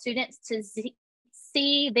allow students to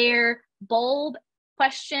see their bulb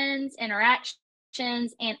questions,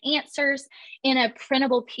 interactions, and answers in a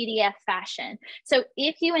printable PDF fashion. So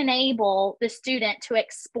if you enable the student to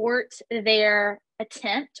export their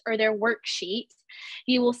attempt or their worksheet,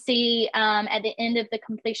 you will see at the end of the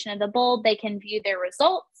completion of the bulb, they can view their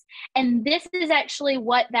results. And this is actually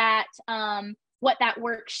what that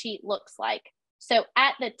worksheet looks like. So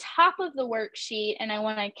at the top of the worksheet, and I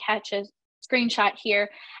want to catch a screenshot here,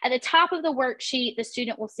 at the top of the worksheet, the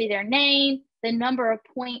student will see their name, the number of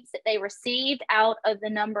points that they received out of the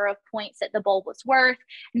number of points that the bulb was worth,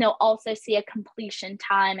 and they'll also see a completion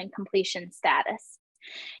time and completion status.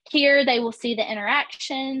 Here they will see the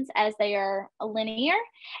interactions as they are linear,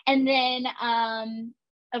 and then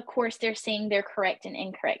of course they're seeing their correct and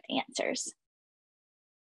incorrect answers.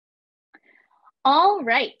 All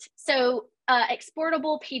right, so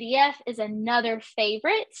exportable PDF is another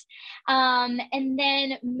favorite. And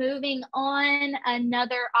then moving on,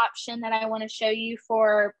 another option that I want to show you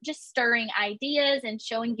for just stirring ideas and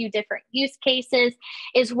showing you different use cases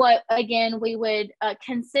is what, again, we would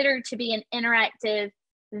consider to be an interactive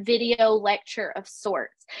video lecture of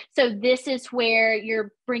sorts. So this is where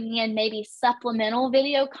you're bringing in maybe supplemental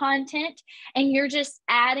video content, and you're just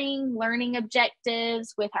adding learning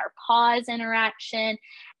objectives with our pause interaction,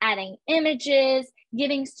 adding images,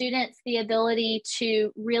 giving students the ability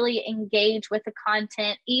to really engage with the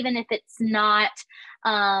content, even if it's not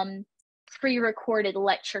pre-recorded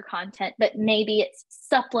lecture content, but maybe it's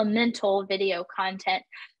supplemental video content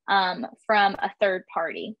from a third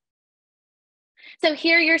party. So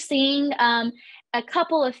here you're seeing a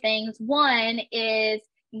couple of things. One is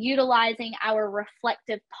utilizing our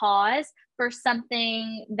reflective pause for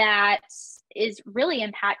something that is really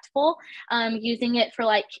impactful, using it for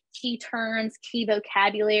like key terms, key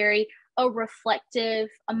vocabulary, a reflective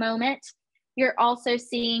moment. You're also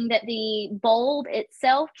seeing that the bulb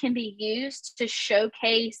itself can be used to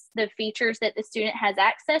showcase the features that the student has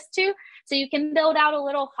access to. So you can build out a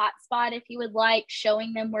little hotspot if you would like,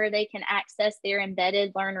 showing them where they can access their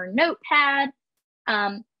embedded learner notepad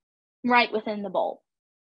right within the bulb.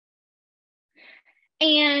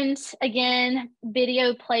 And again,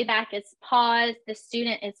 video playback is paused. The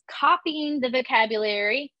student is copying the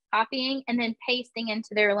vocabulary, and then pasting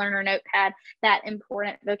into their learner notepad that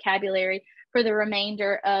important vocabulary for the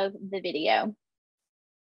remainder of the video.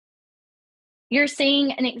 You're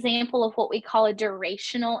seeing an example of what we call a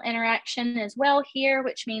durational interaction as well here,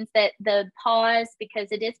 which means that the pause, because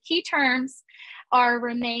it is key terms, are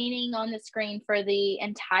remaining on the screen for the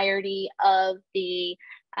entirety of the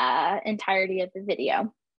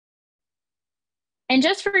video. And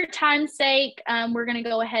just for time's sake, we're going to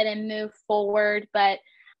go ahead and move forward, but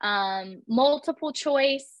multiple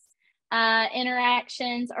choice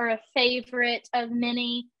interactions are a favorite of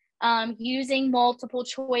many. Using multiple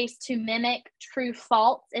choice to mimic true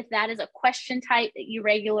false, if that is a question type that you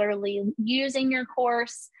regularly use in your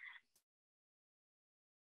course.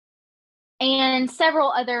 And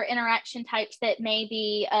several other interaction types that may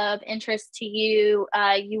be of interest to you,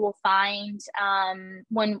 you will find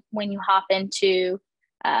when you hop into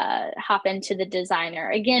the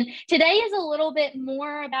designer. Again, today is a little bit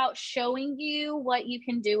more about showing you what you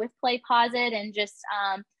can do with PlayPosit and just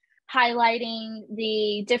highlighting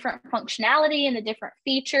the different functionality and the different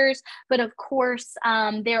features. But of course,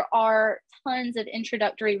 there are tons of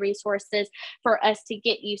introductory resources for us to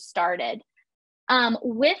get you started.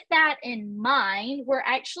 With that in mind, we're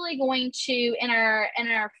actually going to, in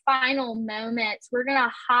our final moments, we're going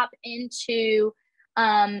to hop into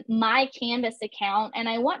my Canvas account, and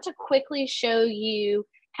I want to quickly show you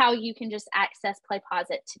how you can just access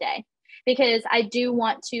PlayPosit today, because I do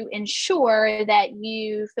want to ensure that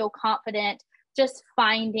you feel confident just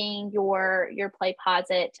finding your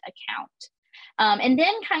PlayPosit account. And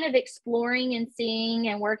then kind of exploring and seeing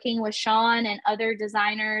and working with Sean and other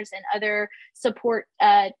designers and other support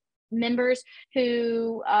members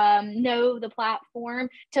who know the platform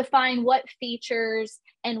to find what features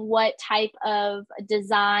and what type of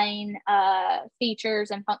design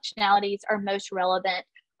features and functionalities are most relevant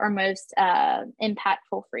or most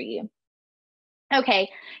impactful for you. Okay,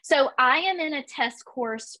 so I am in a test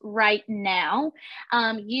course right now.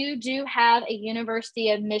 You do have a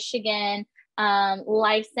University of Michigan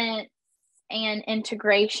license and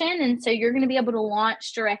integration, and so you're going to be able to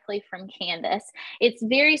launch directly from Canvas. It's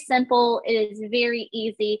very simple, it is very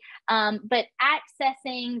easy, but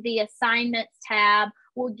accessing the assignments tab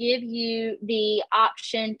will give you the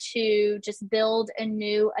option to just build a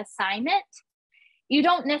new assignment. You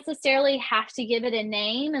don't necessarily have to give it a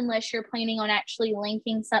name unless you're planning on actually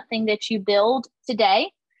linking something that you build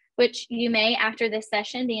today, which you may, after this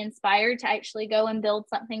session, be inspired to actually go and build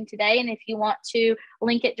something today. And if you want to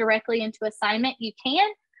link it directly into assignment, you can.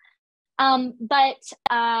 But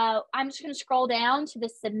I'm just going to scroll down to the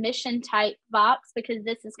submission type box, because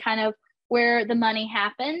this is kind of where the money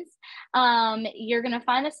happens. You're going to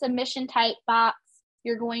find a submission type box.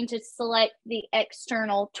 You're going to select the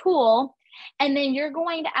external tool, and then you're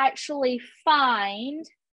going to actually find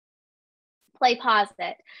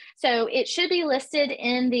PlayPosit. So it should be listed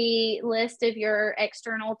in the list of your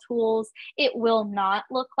external tools. It will not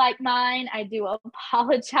look like mine. I do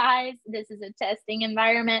apologize. This is a testing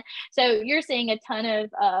environment. So you're seeing a ton of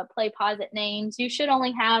PlayPosit names. You should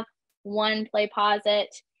only have one PlayPosit.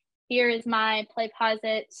 Here is my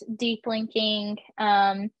PlayPosit deep linking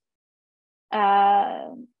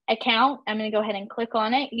account. I'm going to go ahead and click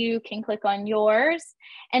on it. You can click on yours,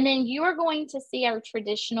 and then you are going to see our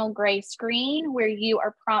traditional gray screen where you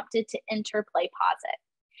are prompted to enter PlayPosit.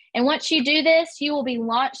 And once you do this, you will be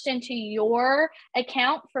launched into your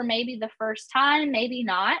account for maybe the first time, maybe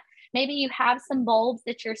not. Maybe you have some bulbs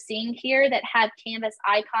that you're seeing here that have Canvas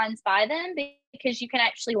icons by them, because you can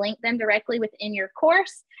actually link them directly within your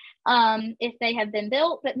course if they have been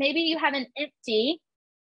built. But maybe you have an empty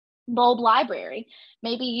bulb library.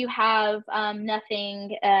 Maybe you have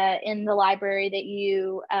nothing in the library that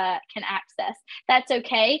you can access. That's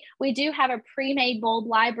okay. We do have a pre-made bulb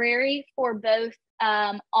library for both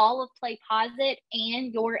all of PlayPosit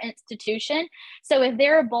and your institution. So if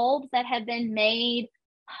there are bulbs that have been made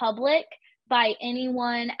public by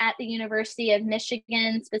anyone at the University of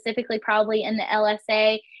Michigan, specifically probably in the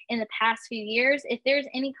LSA in the past few years, if there's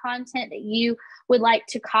any content that you would like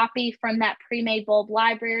to copy from that pre-made bulb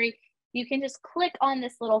library, you can just click on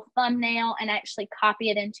this little thumbnail and actually copy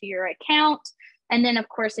it into your account. And then, of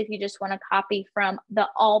course, if you just want to copy from the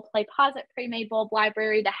all PlayPosit pre-made bulb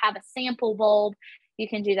library to have a sample bulb, you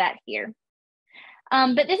can do that here.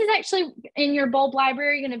 But this is actually in your bulb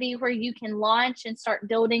library going to be where you can launch and start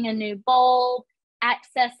building a new bulb,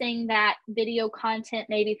 accessing that video content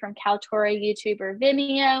maybe from Kaltura, YouTube, or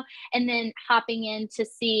Vimeo, and then hopping in to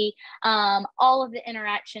see all of the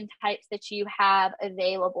interaction types that you have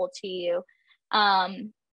available to you.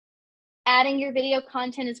 Adding your video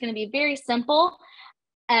content is going to be very simple.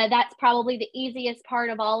 That's probably the easiest part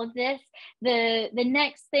of all of this. The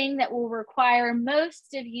next thing that will require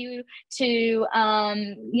most of you to,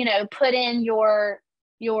 put in your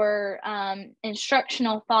your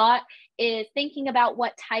instructional thought is thinking about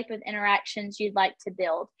what type of interactions you'd like to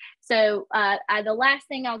build. So the last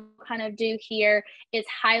thing I'll kind of do here is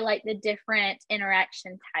highlight the different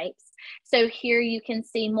interaction types. So here you can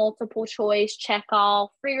see multiple choice, check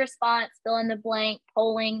all, free response, fill in the blank,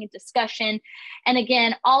 polling, discussion. And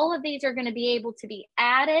again, all of these are going to be able to be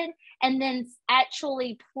added and then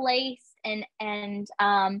actually placed and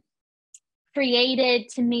created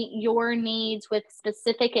to meet your needs with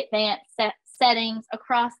specific advanced settings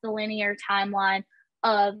across the linear timeline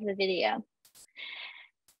of the video.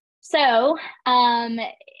 So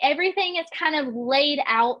everything is kind of laid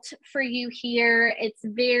out for you here. It's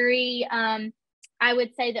very, I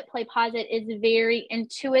would say that PlayPosit is very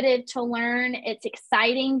intuitive to learn. It's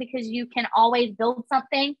exciting because you can always build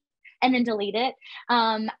something and then delete it.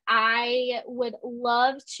 I would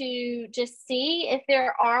love to just see if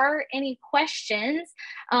there are any questions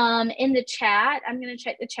in the chat. I'm going to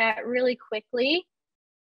check the chat really quickly.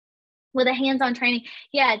 With a hands-on training.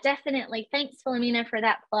 Yeah, definitely. Thanks, Philomena, for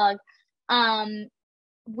that plug.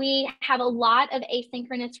 We have a lot of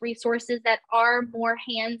asynchronous resources that are more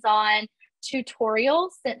hands-on tutorials,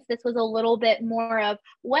 since this was a little bit more of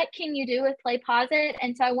what can you do with PlayPosit.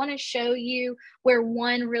 And so I want to show you where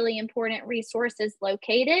one really important resource is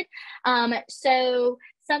located. So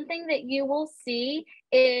something that you will see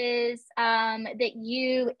is that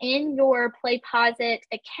you in your PlayPosit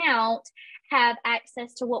account have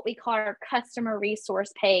access to what we call our customer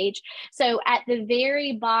resource page. So at the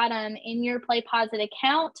very bottom in your PlayPosit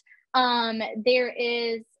account, there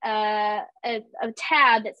is a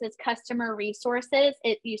tab that says customer resources.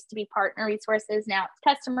 It used to be partner resources, now it's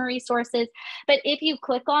customer resources. But if you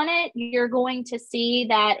click on it, you're going to see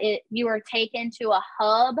that you are taken to a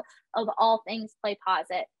hub of all things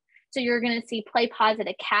PlayPosit. So you're going to see PlayPosit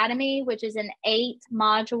Academy, which is an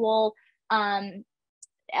 8-module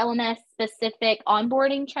LMS specific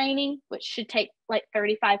onboarding training, which should take like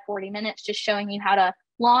 35-40 minutes, just showing you how to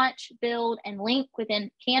launch, build, and link within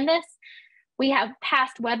Canvas. We have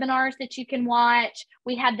past webinars that you can watch.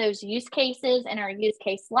 We have those use cases in our use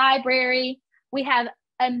case library. We have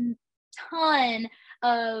a ton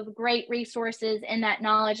of great resources in that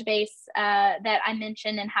knowledge base that I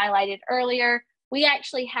mentioned and highlighted earlier. We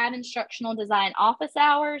actually have instructional design office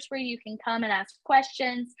hours where you can come and ask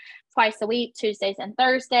questions twice a week, Tuesdays and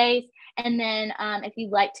Thursdays. And then if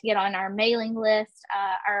you'd like to get on our mailing list,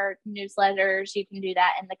 our newsletters, you can do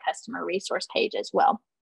that in the customer resource page as well.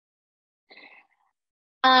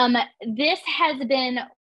 This has been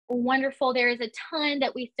wonderful. There is a ton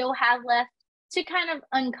that we still have left to kind of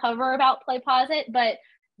uncover about PlayPosit, but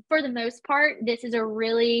for the most part, this is a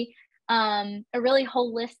really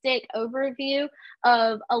holistic overview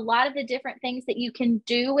of a lot of the different things that you can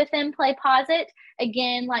do within PlayPosit.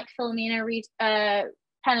 Again, like Philomena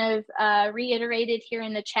reiterated here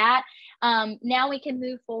in the chat, now we can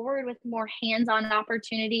move forward with more hands-on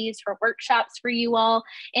opportunities for workshops for you all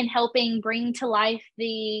in helping bring to life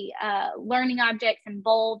the learning objects and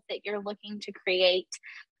bulbs that you're looking to create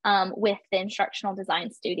with the Instructional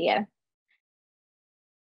Design Studio.